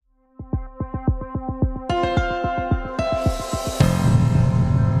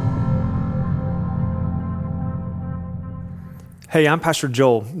Hey, I'm Pastor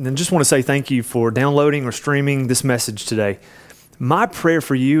Joel, and just want to say thank you for downloading or streaming this message today. My prayer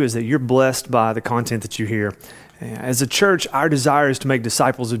for you is that you're blessed by the content that you hear. As a church, our desire is to make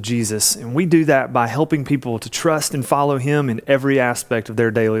disciples of Jesus, and we do that by helping people to trust and follow Him in every aspect of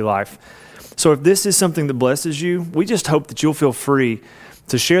their daily life. So if this is something that blesses you, we just hope that you'll feel free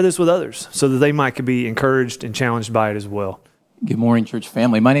to share this with others so that they might be encouraged and challenged by it as well. Good morning, church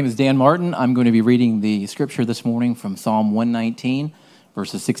family. My name is Dan Martin. I'm going to be reading the scripture this morning from Psalm 119,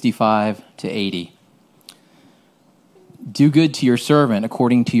 verses 65 to 80. Do good to your servant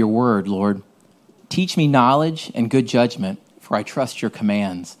according to your word, Lord. Teach me knowledge and good judgment, for I trust your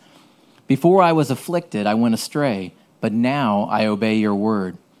commands. Before I was afflicted, I went astray, but now I obey your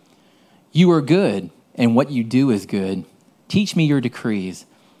word. You are good, and what you do is good. Teach me your decrees.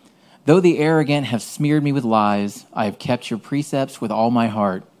 Though the arrogant have smeared me with lies, I have kept your precepts with all my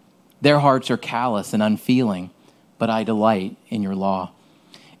heart. Their hearts are callous and unfeeling, but I delight in your law.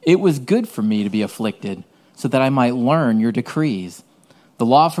 It was good for me to be afflicted, so that I might learn your decrees. The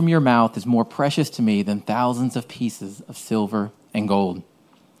law from your mouth is more precious to me than thousands of pieces of silver and gold.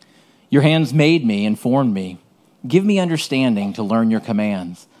 Your hands made me and formed me. Give me understanding to learn your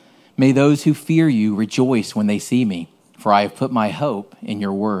commands. May those who fear you rejoice when they see me, for I have put my hope in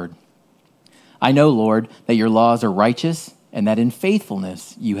your word. I know, Lord, that your laws are righteous and that in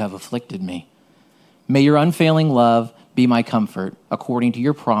faithfulness you have afflicted me. May your unfailing love be my comfort, according to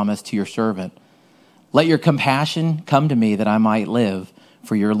your promise to your servant. Let your compassion come to me that I might live,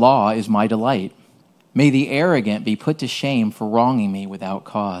 for your law is my delight. May the arrogant be put to shame for wronging me without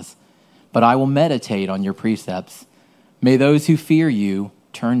cause, but I will meditate on your precepts. May those who fear you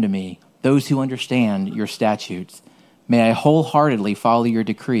turn to me, those who understand your statutes. May I wholeheartedly follow your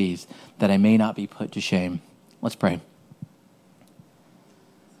decrees, that I may not be put to shame. Let's pray.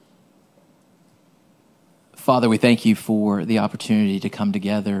 Father, we thank you for the opportunity to come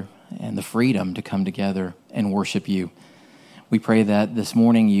together and the freedom to come together and worship you. We pray that this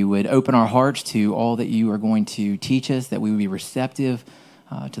morning you would open our hearts to all that you are going to teach us, that we would be receptive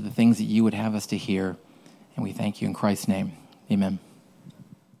to the things that you would have us to hear. And we thank you in Christ's name. Amen.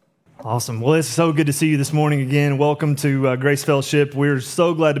 Awesome. Well, it's so good to see you this morning again. Welcome to Grace Fellowship. We're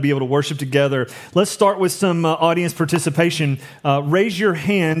so glad to be able to worship together. Let's start with some audience participation. Raise your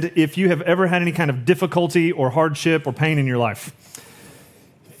hand if you have ever had any kind of difficulty or hardship or pain in your life.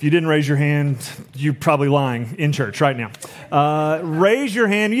 If you didn't raise your hand, you're probably lying in church right now. Raise your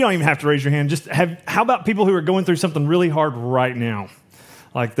hand. You don't even have to raise your hand. How about people who are going through something really hard right now?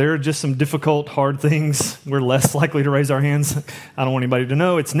 Like there are just some difficult, hard things. We're less likely to raise our hands. I don't want anybody to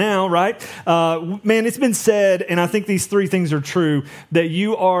know. It's now, right? Man, it's been said, and I think these three things are true, that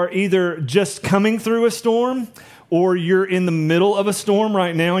you are either just coming through a storm, or you're in the middle of a storm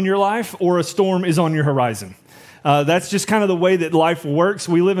right now in your life, or a storm is on your horizon. That's just kind of the way that life works.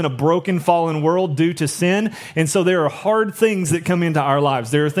 We live in a broken, fallen world due to sin, and so there are hard things that come into our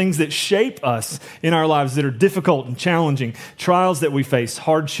lives. There are things that shape us in our lives that are difficult and challenging, trials that we face,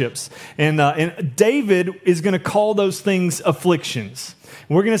 hardships. And David is going to call those things afflictions.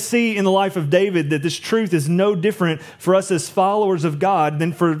 We're going to see in the life of David that this truth is no different for us as followers of God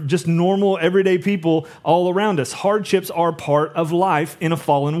than for just normal, everyday people all around us. Hardships are part of life in a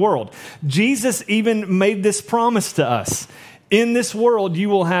fallen world. Jesus even made this promise to us. In this world, you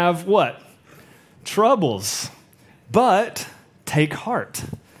will have what? Troubles. But take heart,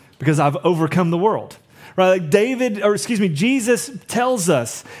 because I've overcome the world. Right, like Jesus tells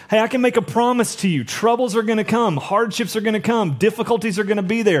us, hey, I can make a promise to you. Troubles are going to come. Hardships are going to come. Difficulties are going to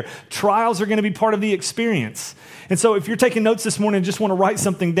be there. Trials are going to be part of the experience. And so if you're taking notes this morning and just want to write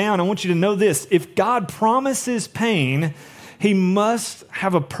something down, I want you to know this. If God promises pain, He must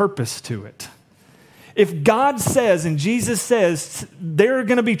have a purpose to it. If God says and Jesus says there are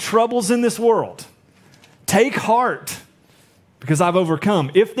going to be troubles in this world, take heart, because I've overcome.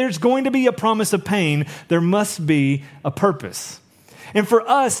 If there's going to be a promise of pain, there must be a purpose. And for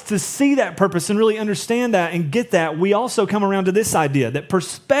us to see that purpose and really understand that and get that, we also come around to this idea that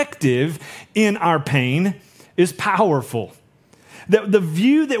perspective in our pain is powerful. The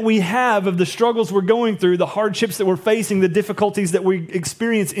view that we have of the struggles we're going through, the hardships that we're facing, the difficulties that we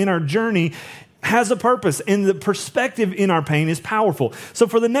experience in our journey has a purpose, and the perspective in our pain is powerful. So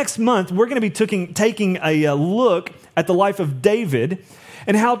for the next month, we're going to be taking a look at the life of David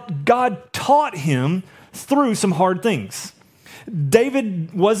and how God taught him through some hard things.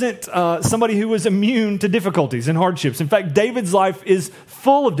 David wasn't somebody who was immune to difficulties and hardships. In fact, David's life is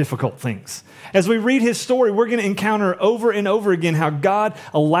full of difficult things. As we read his story, we're going to encounter over and over again how God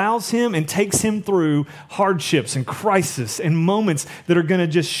allows him and takes him through hardships and crisis and moments that are going to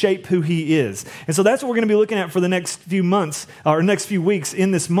just shape who he is. And so that's what we're going to be looking at for the next few months or next few weeks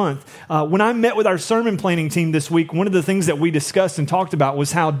in this month. When I met with our sermon planning team this week, one of the things that we discussed and talked about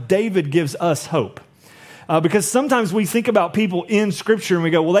was how David gives us hope. Because sometimes we think about people in Scripture and we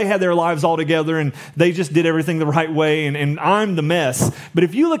go, well, they had their lives all together and they just did everything the right way and I'm the mess. But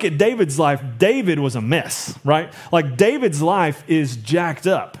if you look at David's life, David was a mess, right? Like David's life is jacked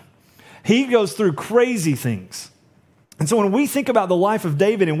up. He goes through crazy things. And so when we think about the life of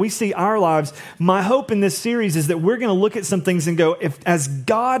David and we see our lives, my hope in this series is that we're going to look at some things and go, if as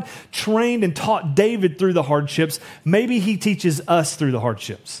God trained and taught David through the hardships, maybe he teaches us through the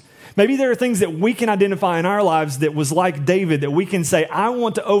hardships. Maybe there are things that we can identify in our lives that was like David, that we can say, I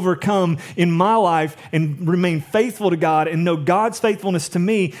want to overcome in my life and remain faithful to God and know God's faithfulness to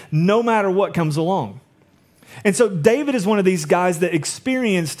me no matter what comes along. And so David is one of these guys that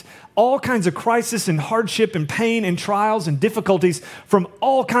experienced all kinds of crisis and hardship and pain and trials and difficulties from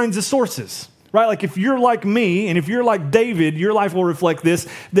all kinds of sources. Right? Like if you're like me and if you're like David, your life will reflect this,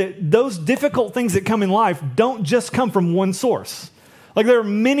 that those difficult things that come in life don't just come from one source. Like there are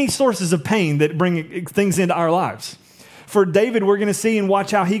many sources of pain that bring things into our lives. For David, we're going to see and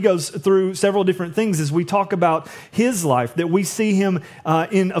watch how he goes through several different things as we talk about his life, that we see him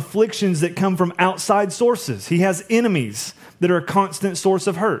in afflictions that come from outside sources. He has enemies that are a constant source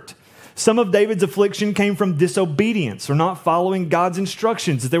of hurt. Some of David's affliction came from disobedience or not following God's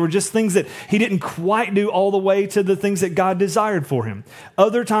instructions. They were just things that he didn't quite do all the way to the things that God desired for him.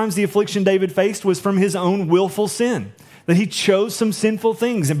 Other times, the affliction David faced was from his own willful sin, that he chose some sinful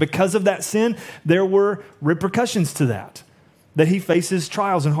things. And because of that sin, there were repercussions to that he faces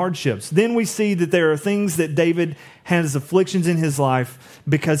trials and hardships. Then we see that there are things that David has afflictions in his life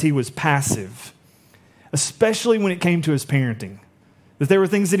because he was passive, especially when it came to his parenting. That there were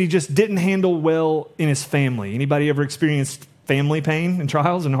things that he just didn't handle well in his family. Anybody ever experienced family pain and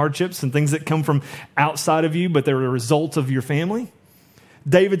trials and hardships and things that come from outside of you, but they're a result of your family?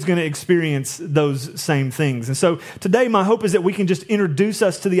 David's going to experience those same things. And so today, my hope is that we can just introduce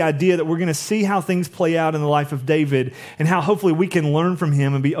us to the idea that we're going to see how things play out in the life of David and how hopefully we can learn from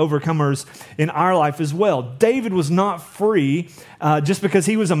him and be overcomers in our life as well. David was not free just because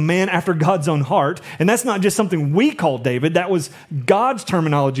he was a man after God's own heart. And that's not just something we call David. That was God's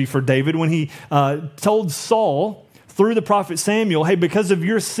terminology for David when he told Saul through the prophet Samuel, hey, because of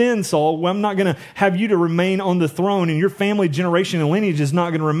your sin, Saul, well, I'm not going to have you to remain on the throne and your family generation and lineage is not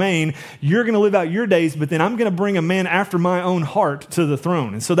going to remain. You're going to live out your days, but then I'm going to bring a man after my own heart to the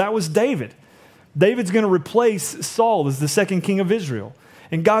throne. And so that was David. David's going to replace Saul as the second king of Israel.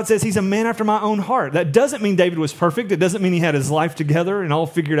 And God says he's a man after my own heart. That doesn't mean David was perfect. It doesn't mean he had his life together and all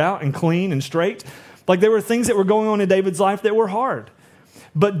figured out and clean and straight. Like there were things that were going on in David's life that were hard.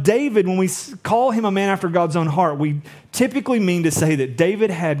 But David, when we call him a man after God's own heart, we typically mean to say that David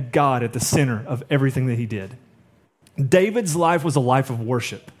had God at the center of everything that he did. David's life was a life of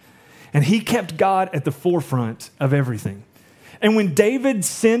worship, and he kept God at the forefront of everything. And when David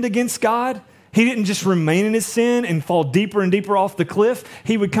sinned against God, he didn't just remain in his sin and fall deeper and deeper off the cliff.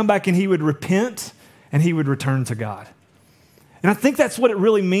 He would come back and he would repent and he would return to God. And I think that's what it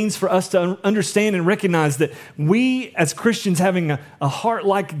really means for us to understand and recognize that we as Christians having a heart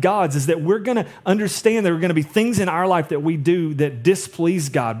like God's is that we're going to understand there are going to be things in our life that we do that displease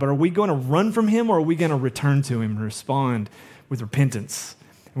God. But are we going to run from him or are we going to return to him and respond with repentance?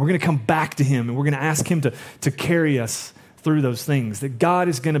 And we're going to come back to him and we're going to ask him to carry us through those things, that God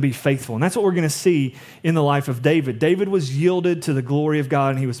is going to be faithful. And that's what we're going to see in the life of David. David was yielded to the glory of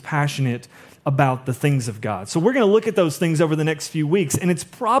God and he was passionate about the things of God. So we're going to look at those things over the next few weeks, and it's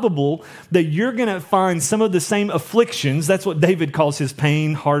probable that you're going to find some of the same afflictions. That's what David calls his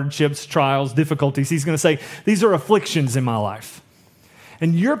pain, hardships, trials, difficulties. He's going to say, these are afflictions in my life.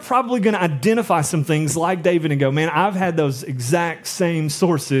 And you're probably going to identify some things like David and go, man, I've had those exact same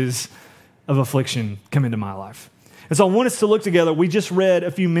sources of affliction come into my life. And so I want us to look together. We just read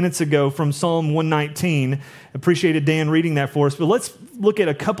a few minutes ago from Psalm 119. Appreciated Dan reading that for us. But let's look at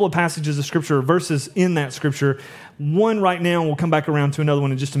a couple of passages of Scripture, verses in that Scripture. One right now, and we'll come back around to another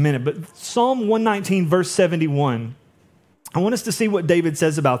one in just a minute. But Psalm 119, verse 71. I want us to see what David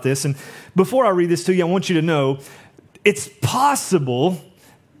says about this. And before I read this to you, I want you to know it's possible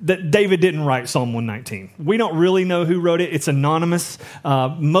that David didn't write Psalm 119. We don't really know who wrote it. It's anonymous.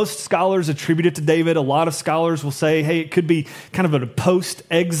 Most scholars attribute it to David. A lot of scholars will say, hey, it could be kind of a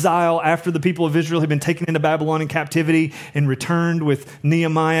post-exile after the people of Israel had been taken into Babylon in captivity and returned with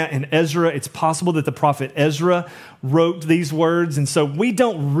Nehemiah and Ezra. It's possible that the prophet Ezra wrote these words. And so we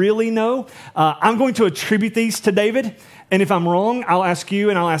don't really know. I'm going to attribute these to David. And if I'm wrong, I'll ask you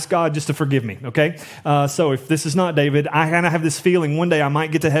and I'll ask God just to forgive me, okay? So if this is not David, I kind of have this feeling one day I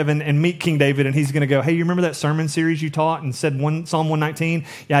might get to heaven and meet King David and he's going to go, hey, you remember that sermon series you taught and said Psalm 119?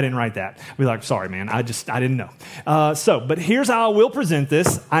 Yeah, I didn't write that. I'll be like, sorry, man, I didn't know. But here's how I will present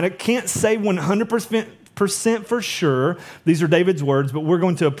this. I can't say 100% for sure these are David's words, but we're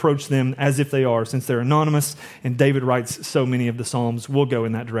going to approach them as if they are, since they're anonymous and David writes so many of the Psalms. We'll go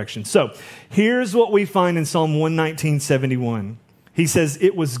in that direction. So here's what we find in Psalm 119:71. He says,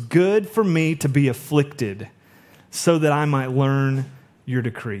 it was good for me to be afflicted so that I might learn your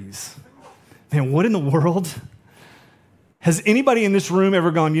decrees. Man, what in the world? Has anybody in this room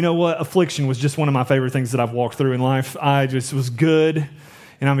ever gone, you know what? Affliction was just one of my favorite things that I've walked through in life. I just was good.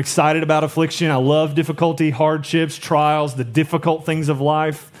 And I'm excited about affliction. I love difficulty, hardships, trials, the difficult things of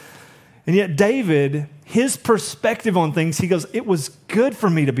life. And yet David, his perspective on things, he goes, it was good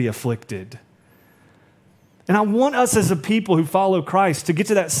for me to be afflicted. And I want us as a people who follow Christ to get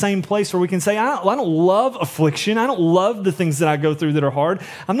to that same place where we can say, I don't love affliction. I don't love the things that I go through that are hard.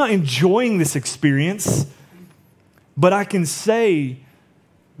 I'm not enjoying this experience. But I can say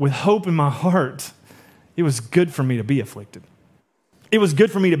with hope in my heart, it was good for me to be afflicted. It was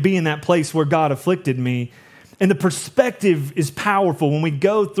good for me to be in that place where God afflicted me. And the perspective is powerful. When we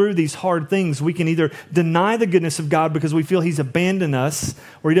go through these hard things, we can either deny the goodness of God because we feel he's abandoned us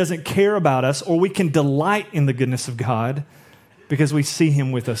or he doesn't care about us, or we can delight in the goodness of God because we see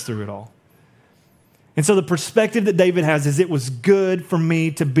him with us through it all. And so the perspective that David has is it was good for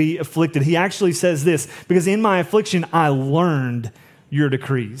me to be afflicted. He actually says this, because in my affliction, I learned your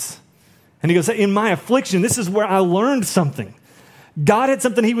decrees. And he goes, in my affliction, this is where I learned something. God had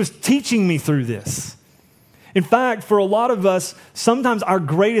something he was teaching me through this. In fact, for a lot of us, sometimes our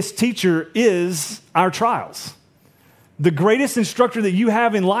greatest teacher is our trials. The greatest instructor that you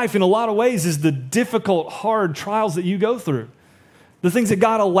have in life in a lot of ways is the difficult, hard trials that you go through. The things that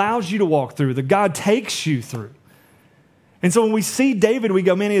God allows you to walk through, that God takes you through. And so when we see David, we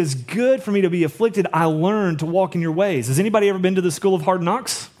go, man, it is good for me to be afflicted. I learned to walk in your ways. Has anybody ever been to the School of Hard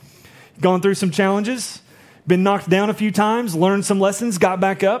Knocks? Gone through some challenges? Been knocked down a few times, learned some lessons, got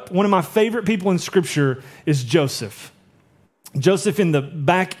back up. One of my favorite people in Scripture is Joseph. Joseph in the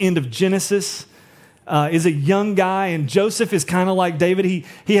back end of Genesis is a young guy, and Joseph is kind of like David.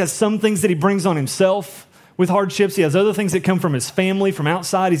 He has some things that he brings on himself with hardships. He has other things that come from his family, from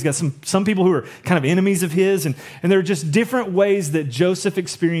outside. He's got some people who are kind of enemies of his, and there are just different ways that Joseph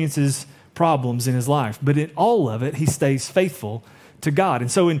experiences problems in his life. But in all of it, he stays faithful to God.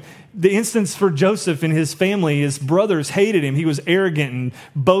 And so in the instance for Joseph and his family, his brothers hated him. He was arrogant and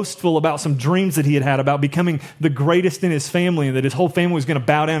boastful about some dreams that he had about becoming the greatest in his family and that his whole family was going to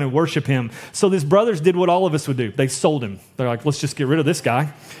bow down and worship him. So his brothers did what all of us would do. They sold him. They're like, let's just get rid of this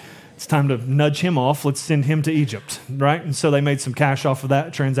guy. It's time to nudge him off. Let's send him to Egypt, right? And so they made some cash off of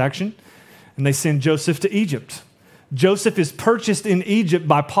that transaction, and they send Joseph to Egypt. Joseph is purchased in Egypt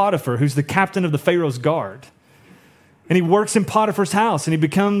by Potiphar, who's the captain of the Pharaoh's guard. And he works in Potiphar's house, and he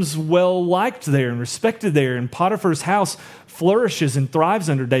becomes well-liked there and respected there. And Potiphar's house flourishes and thrives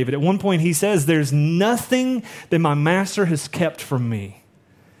under David. At one point, he says, there's nothing that my master has kept from me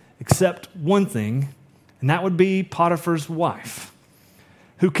except one thing, and that would be Potiphar's wife,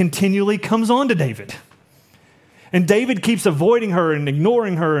 who continually comes on to David. And David keeps avoiding her and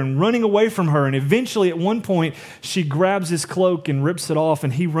ignoring her and running away from her. And eventually, at one point, she grabs his cloak and rips it off,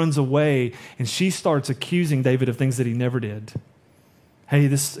 and he runs away. And she starts accusing David of things that he never did. Hey,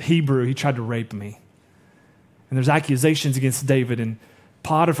 this Hebrew, he tried to rape me. And there's accusations against David, and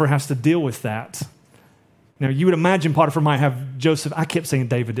Potiphar has to deal with that. Now, you would imagine Potiphar might have Joseph. I kept saying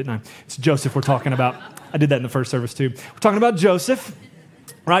David, didn't I? It's Joseph we're talking about. I did that in the first service too. We're talking about Joseph,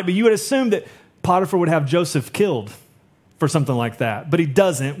 right? But you would assume that Potiphar would have Joseph killed for something like that. But he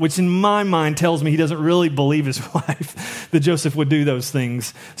doesn't, which in my mind tells me he doesn't really believe his wife that Joseph would do those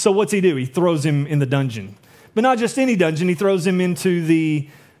things. So what's he do? He throws him in the dungeon. But not just any dungeon, he throws him into the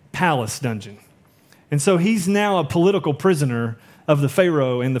palace dungeon. And so he's now a political prisoner of the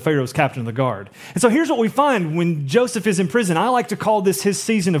Pharaoh and the Pharaoh's captain of the guard. And so here's what we find when Joseph is in prison. I like to call this his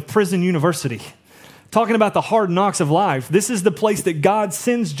season of prison university. Talking about the hard knocks of life, this is the place that God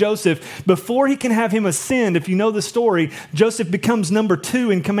sends Joseph before he can have him ascend. If you know the story, Joseph becomes number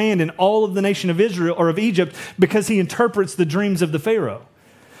 2 in command in all of the nation of Israel or of Egypt because he interprets the dreams of the Pharaoh.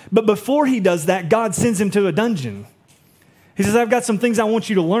 But before he does that, God sends him to a dungeon. He says, I've got some things I want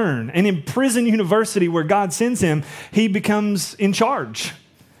you to learn. And in prison university where God sends him, he becomes in charge.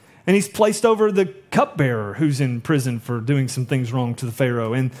 And he's placed over the cupbearer who's in prison for doing some things wrong to the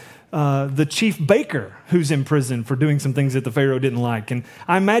Pharaoh, and the chief baker who's in prison for doing some things that the Pharaoh didn't like. And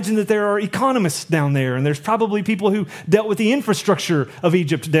I imagine that there are economists down there, and there's probably people who dealt with the infrastructure of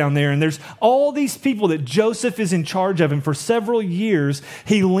Egypt down there. And there's all these people that Joseph is in charge of. And for several years,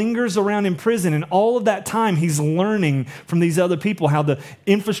 he lingers around in prison. And all of that time, he's learning from these other people how the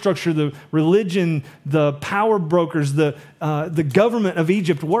infrastructure, the religion, the power brokers, the government of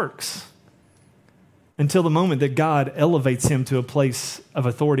Egypt works. Until the moment that God elevates him to a place of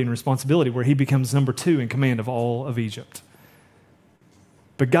authority and responsibility where he becomes number 2 in command of all of Egypt.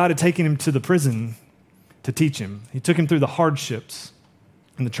 But God had taken him to the prison to teach him. He took him through the hardships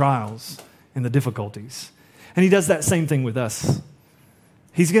and the trials and the difficulties. And he does that same thing with us.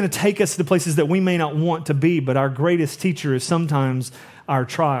 He's going to take us to places that we may not want to be, but our greatest teacher is sometimes our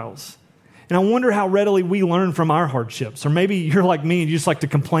trials. And I wonder how readily we learn from our hardships. Or maybe you're like me and you just like to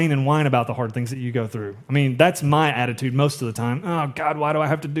complain and whine about the hard things that you go through. I mean, that's my attitude most of the time. Oh, God, why do I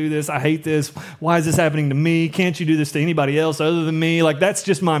have to do this? I hate this. Why is this happening to me? Can't you do this to anybody else other than me? Like, that's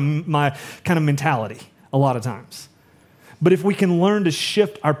just my kind of mentality a lot of times. But if we can learn to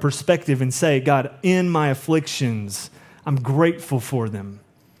shift our perspective and say, God, in my afflictions, I'm grateful for them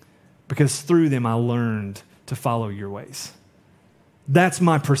because through them I learned to follow your ways. That's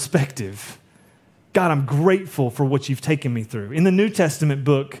my perspective. God, I'm grateful for what you've taken me through. In the New Testament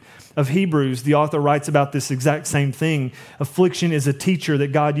book of Hebrews, the author writes about this exact same thing. Affliction is a teacher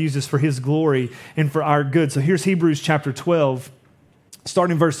that God uses for his glory and for our good. So here's Hebrews chapter 12,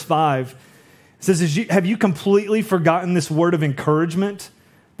 starting in verse 5. It says, have you completely forgotten this word of encouragement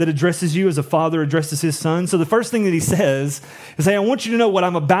that addresses you as a father addresses his son? So the first thing that he says is, hey, I want you to know what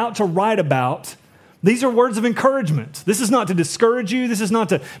I'm about to write about. These are words of encouragement. This is not to discourage you. This is not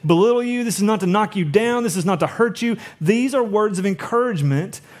to belittle you. This is not to knock you down. This is not to hurt you. These are words of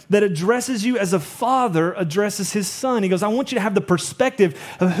encouragement that addresses you as a father addresses his son. He goes, I want you to have the perspective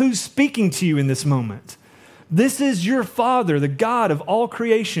of who's speaking to you in this moment. This is your Father, the God of all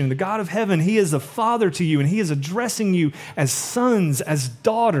creation, the God of heaven. He is a father to you, and he is addressing you as sons, as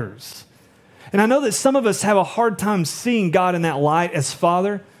daughters. And I know that some of us have a hard time seeing God in that light as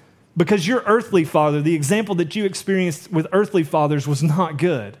Father, because your earthly father, the example that you experienced with earthly fathers was not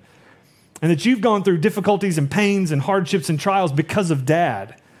good. And that you've gone through difficulties and pains and hardships and trials because of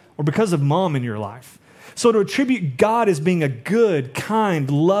dad or because of mom in your life. So to attribute God as being a good,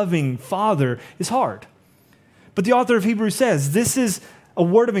 kind, loving father is hard. But the author of Hebrews says, this is a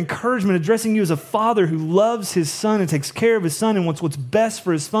word of encouragement addressing you as a father who loves his son and takes care of his son and wants what's best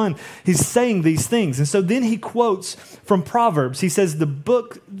for his son. He's saying these things. And so then he quotes from Proverbs. He says, the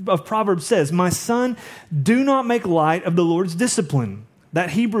book of Proverbs says, my son, do not make light of the Lord's discipline. That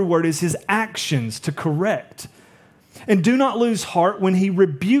Hebrew word is his actions to correct. And do not lose heart when he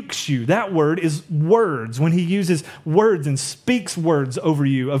rebukes you. That word is words, when he uses words and speaks words over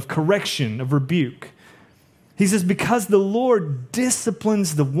you of correction, of rebuke. He says, because the Lord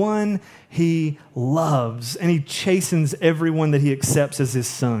disciplines the one he loves, and he chastens everyone that he accepts as his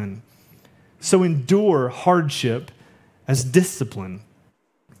son. So endure hardship as discipline.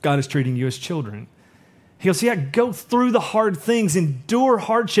 God is treating you as children. He goes, yeah, go through the hard things, endure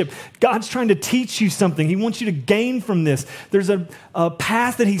hardship. God's trying to teach you something. He wants you to gain from this. There's a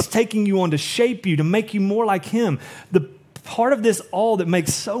path that he's taking you on to shape you, to make you more like him. The part of this all that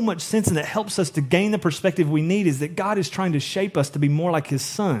makes so much sense and that helps us to gain the perspective we need is that God is trying to shape us to be more like his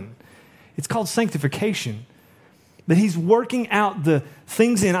son. It's called sanctification. That he's working out the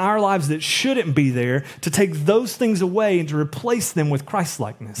things in our lives that shouldn't be there to take those things away and to replace them with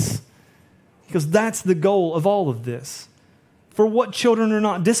Christ-likeness. Because that's the goal of all of this. For what children are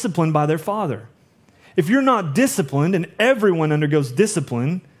not disciplined by their father? If you're not disciplined, and everyone undergoes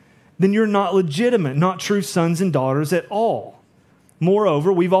discipline, then you're not legitimate, not true sons and daughters at all.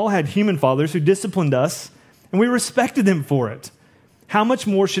 Moreover, we've all had human fathers who disciplined us, and we respected them for it. How much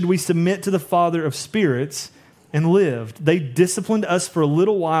more should we submit to the Father of spirits and live? They disciplined us for a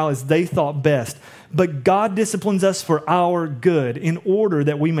little while as they thought best, but God disciplines us for our good in order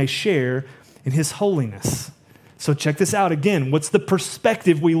that we may share in his holiness. So check this out again. What's the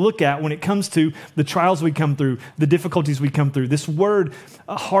perspective we look at when it comes to the trials we come through, the difficulties we come through? This word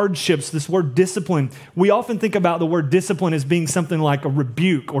hardships, this word discipline. We often think about the word discipline as being something like a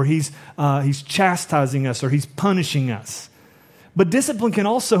rebuke, or he's chastising us, or he's punishing us. But discipline can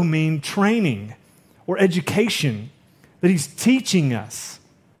also mean training or education, that he's teaching us.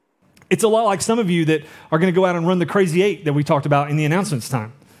 It's a lot like some of you that are going to go out and run the Crazy 8 that we talked about in the announcements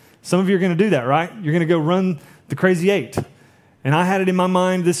time. Some of you are going to do that, right? You're going to go run the Crazy 8. And I had it in my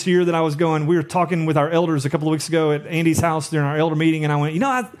mind this year that I was going, we were talking with our elders a couple of weeks ago at Andy's house during our elder meeting, and I went,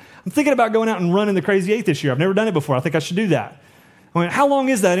 I'm thinking about going out and running the Crazy 8 this year. I've never done it before. I think I should do that. I went, how long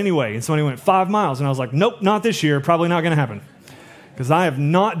is that anyway? And somebody went, 5 miles. And I was like, nope, not this year. Probably not going to happen. Because I have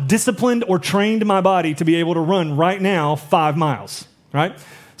not disciplined or trained my body to be able to run right now 5 miles, right?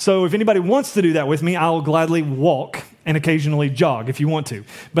 So if anybody wants to do that with me, I will gladly walk and occasionally jog if you want to.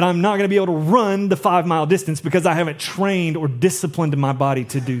 But I'm not going to be able to run the 5 mile distance because I haven't trained or disciplined my body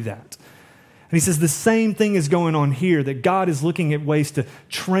to do that. And he says the same thing is going on here, that God is looking at ways to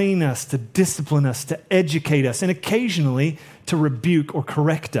train us, to discipline us, to educate us, and occasionally to rebuke or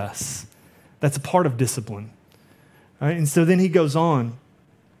correct us. That's a part of discipline. All right? And so then he goes on,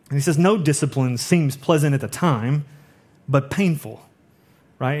 and he says, no discipline seems pleasant at the time, but painful.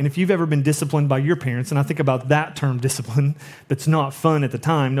 Right? And if you've ever been disciplined by your parents, and I think about that term discipline, that's not fun at the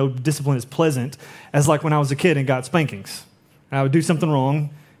time, no discipline is pleasant, as like when I was a kid and got spankings. I would do something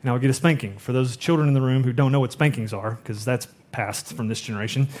wrong, and I would get a spanking. For those children in the room who don't know what spankings are, because that's passed from this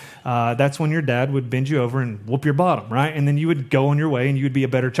generation, that's when your dad would bend you over and whoop your bottom, right? And then you would go on your way, and you would be a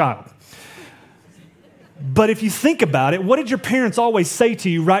better child. But if you think about it, what did your parents always say to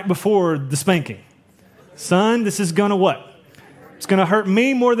you right before the spanking? Son, this is going to what? It's going to hurt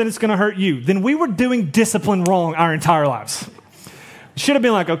me more than it's going to hurt you. Then we were doing discipline wrong our entire lives. Should have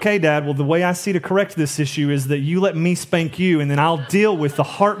been like, okay, Dad, well, the way I see to correct this issue is that you let me spank you, and then I'll deal with the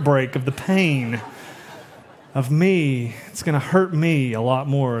heartbreak of the pain of me. It's going to hurt me a lot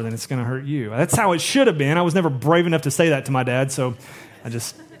more than it's going to hurt you. That's how it should have been. I was never brave enough to say that to my dad, so I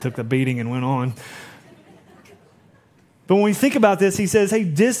just took the beating and went on. But when we think about this, he says, hey,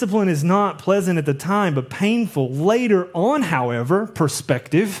 discipline is not pleasant at the time, but painful. Later on, however,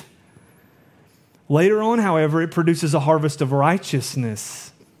 it produces a harvest of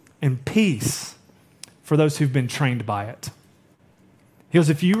righteousness and peace for those who've been trained by it. He goes,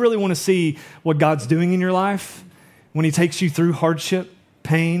 if you really want to see what God's doing in your life, when he takes you through hardship,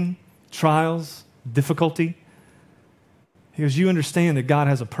 pain, trials, difficulty, he goes, you understand that God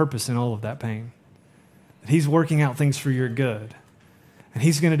has a purpose in all of that pain. He's working out things for your good. And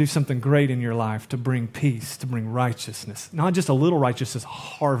he's going to do something great in your life to bring peace, to bring righteousness. Not just a little righteousness, a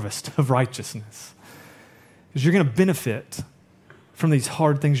harvest of righteousness. Because you're going to benefit from these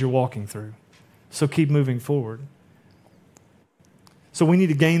hard things you're walking through. So keep moving forward. So we need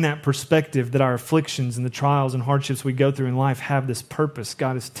to gain that perspective that our afflictions and the trials and hardships we go through in life have this purpose.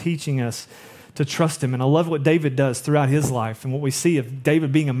 God is teaching us to trust him. And I love what David does throughout his life. And what we see of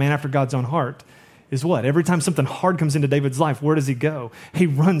David being a man after God's own heart is what? Every time something hard comes into David's life, where does he go? He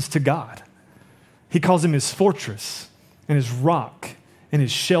runs to God. He calls him his fortress and his rock and his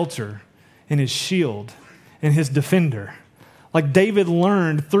shelter and his shield and his defender. Like David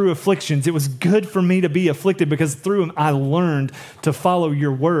learned through afflictions, it was good for me to be afflicted because through him I learned to follow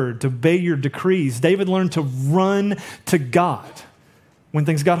your word, to obey your decrees. David learned to run to God when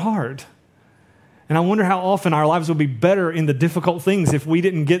things got hard. And I wonder how often our lives would be better in the difficult things if we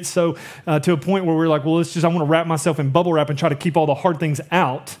didn't get so to a point where we're like, well, I want to wrap myself in bubble wrap and try to keep all the hard things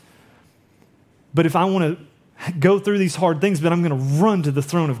out. But if I want to go through these hard things, then I'm going to run to the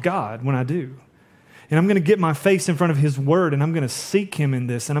throne of God when I do. And I'm going to get my face in front of his word, and I'm going to seek him in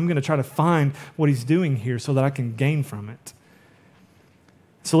this, and I'm going to try to find what he's doing here so that I can gain from it.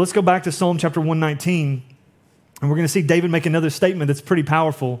 So let's go back to Psalm chapter 119, and we're going to see David make another statement that's pretty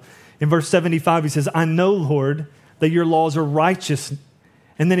powerful. In verse 75, he says, I know, Lord, that your laws are righteous,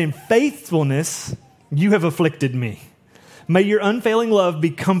 and that in faithfulness you have afflicted me. May your unfailing love be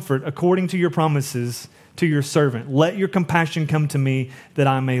comfort according to your promises to your servant. Let your compassion come to me that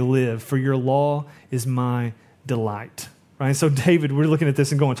I may live, for your law is my delight. Right? So David, we're looking at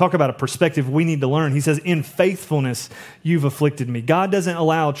this and going, talk about a perspective we need to learn. He says, in faithfulness you've afflicted me. God doesn't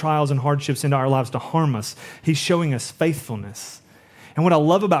allow trials and hardships into our lives to harm us. He's showing us faithfulness. And what I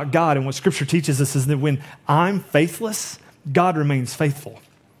love about God and what Scripture teaches us is that when I'm faithless, God remains faithful.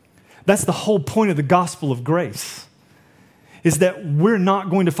 That's the whole point of the gospel of grace, is that we're not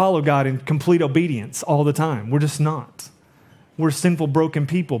going to follow God in complete obedience all the time. We're just not. We're sinful, broken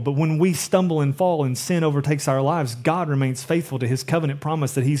people. But when we stumble and fall and sin overtakes our lives, God remains faithful to his covenant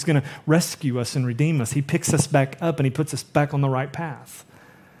promise that he's going to rescue us and redeem us. He picks us back up and he puts us back on the right path.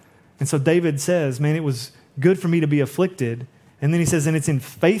 And so David says, man, it was good for me to be afflicted. And then he says, and it's in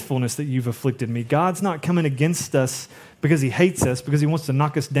faithfulness that you've afflicted me. God's not coming against us because he hates us, because he wants to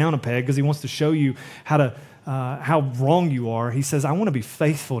knock us down a peg, because he wants to show you how wrong you are. He says, I want to be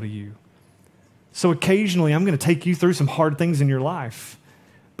faithful to you. So occasionally I'm going to take you through some hard things in your life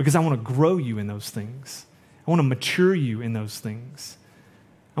because I want to grow you in those things. I want to mature you in those things.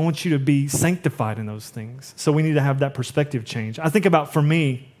 I want you to be sanctified in those things. So we need to have that perspective change. I think about, for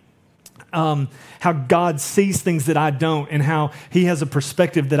me, how God sees things that I don't and how he has a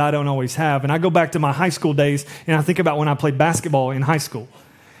perspective that I don't always have. And I go back to my high school days and I think about when I played basketball in high school.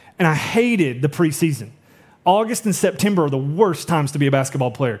 And I hated the preseason. August and September are the worst times to be a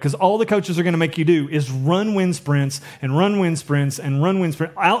basketball player because all the coaches are going to make you do is run wind sprints and run wind sprints and run wind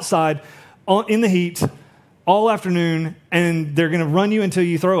sprints outside in the heat all afternoon, and they're going to run you until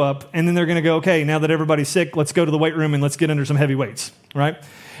you throw up, and then they're going to go, okay, now that everybody's sick, let's go to the weight room and let's get under some heavy weights, right?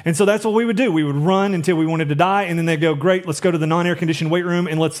 And so that's what we would do. We would run until we wanted to die, and then they'd go, great, let's go to the non-air conditioned weight room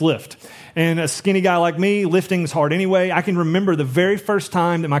and let's lift. And a skinny guy like me, lifting's hard anyway. I can remember the very first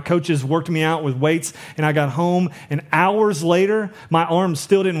time that my coaches worked me out with weights, and I got home, and hours later, my arms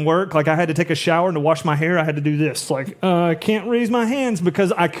still didn't work. Like I had to take a shower, and to wash my hair, I had to do this. Like, I can't raise my hands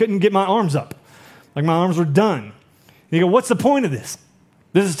because I couldn't get my arms up. Like my arms were done. And you go, what's the point of this?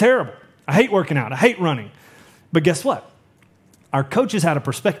 This is terrible. I hate working out. I hate running. But guess what? Our coaches had a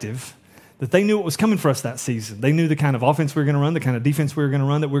perspective that they knew what was coming for us that season. They knew the kind of offense we were going to run, the kind of defense we were going to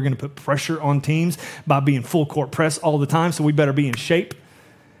run, that we were going to put pressure on teams by being full court press all the time, so we better be in shape.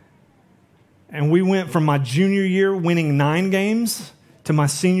 And we went from my junior year winning 9 games to my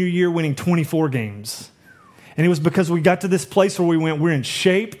senior year winning 24 games. And it was because we got to this place where we went, we're in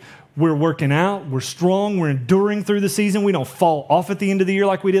shape, we're working out, we're strong, we're enduring through the season. We don't fall off at the end of the year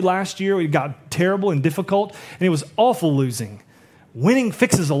like we did last year. It got terrible and difficult, and it was awful losing. Winning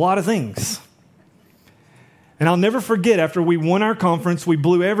fixes a lot of things. And I'll never forget, after we won our conference, we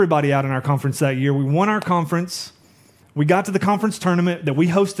blew everybody out in our conference that year. We won our conference. We got to the conference tournament that we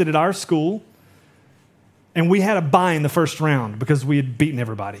hosted at our school, and we had a bye in the first round because we had beaten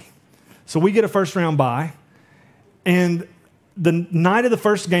everybody. So we get a first round bye, and the night of the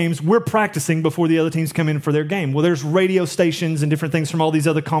first games, we're practicing before the other teams come in for their game. Well, there's radio stations and different things from all these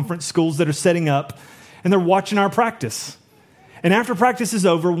other conference schools that are setting up, and they're watching our practice. And after practice is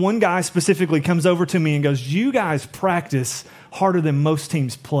over, one guy specifically comes over to me and goes, you guys practice harder than most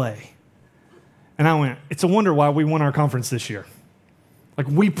teams play. And I went, it's a wonder why we won our conference this year. Like,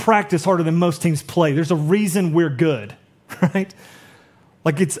 we practice harder than most teams play. There's a reason we're good, right?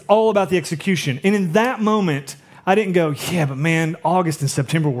 Like, it's all about the execution. And in that moment, I didn't go, yeah, but man, August and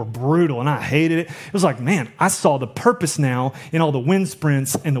September were brutal and I hated it. It was like, man, I saw the purpose now in all the wind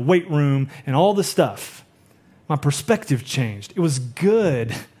sprints and the weight room and all the stuff. My perspective changed. It was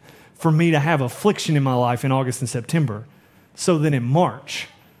good for me to have affliction in my life in August and September, so that in March,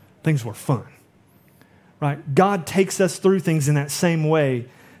 things were fun, right? God takes us through things in that same way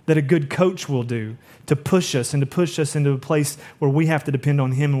that a good coach will do, to push us into a place where we have to depend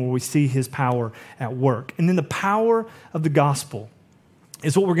on him and where we see his power at work. And then the power of the gospel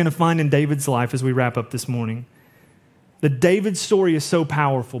is what we're going to find in David's life as we wrap up this morning. The David story is so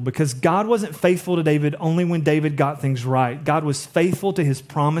powerful because God wasn't faithful to David only when David got things right. God was faithful to his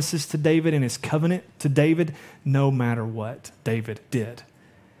promises to David and his covenant to David no matter what David did.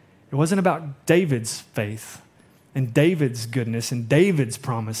 It wasn't about David's faith and David's goodness and David's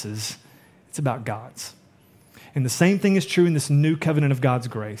promises. It's about God's. And the same thing is true in this new covenant of God's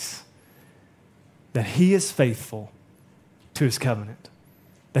grace, that he is faithful to his covenant,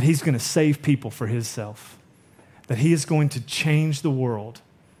 that he's going to save people for his self, that he is going to change the world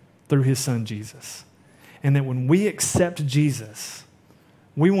through his son Jesus. And that when we accept Jesus,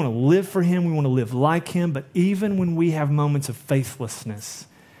 we want to live for him, we want to live like him, but even when we have moments of faithlessness,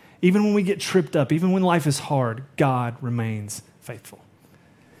 even when we get tripped up, even when life is hard, God remains faithful.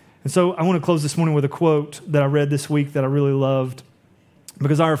 And so I want to close this morning with a quote that I read this week that I really loved,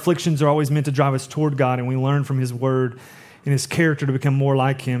 because our afflictions are always meant to drive us toward God, and we learn from his word and his character to become more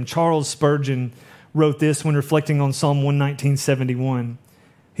like him. Charles Spurgeon wrote this when reflecting on Psalm 119:71.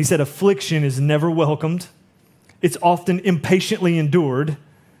 He said, affliction is never welcomed. It's often impatiently endured,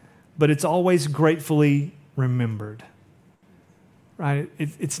 but it's always gratefully remembered. Right?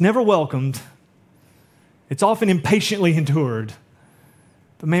 It's never welcomed. It's often impatiently endured.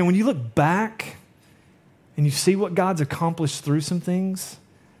 But man, when you look back and you see what God's accomplished through some things,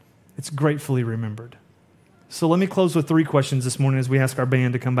 it's gratefully remembered. So let me close with 3 questions this morning as we ask our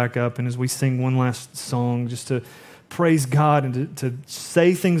band to come back up and as we sing one last song, just to praise God and to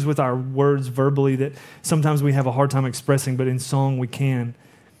say things with our words verbally that sometimes we have a hard time expressing, but in song we can.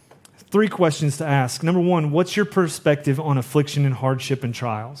 3 questions to ask. Number 1, what's your perspective on affliction and hardship and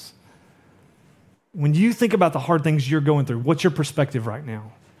trials? When you think about the hard things you're going through, what's your perspective right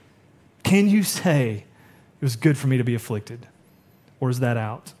now? Can you say, it was good for me to be afflicted? Or is that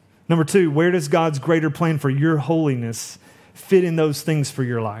out? Number 2, where does God's greater plan for your holiness fit in those things for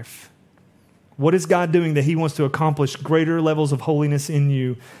your life? What is God doing that he wants to accomplish greater levels of holiness in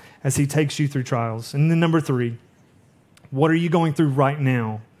you as he takes you through trials? And then number 3, what are you going through right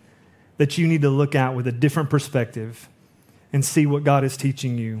now that you need to look at with a different perspective and see what God is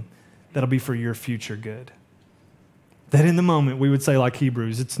teaching you that'll be for your future good? That in the moment, we would say like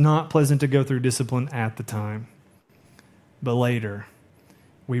Hebrews, it's not pleasant to go through discipline at the time, but later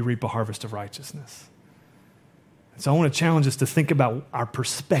we reap a harvest of righteousness. So I want to challenge us to think about our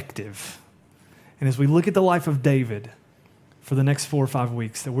perspective. And as we look at the life of David for the next 4 or 5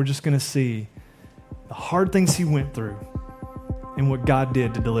 weeks, that we're just going to see the hard things he went through and what God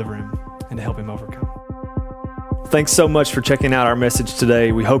did to deliver him and to help him overcome. Thanks so much for checking out our message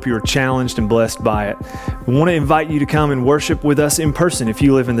today. We hope you were challenged and blessed by it. We want to invite you to come and worship with us in person if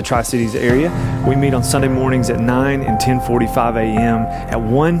you live in the Tri-Cities area. We meet on Sunday mornings at 9 and 10:45 a.m. at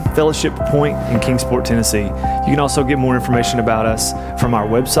One Fellowship Point in Kingsport, Tennessee. You can also get more information about us from our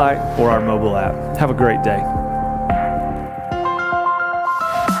website or our mobile app. Have a great day.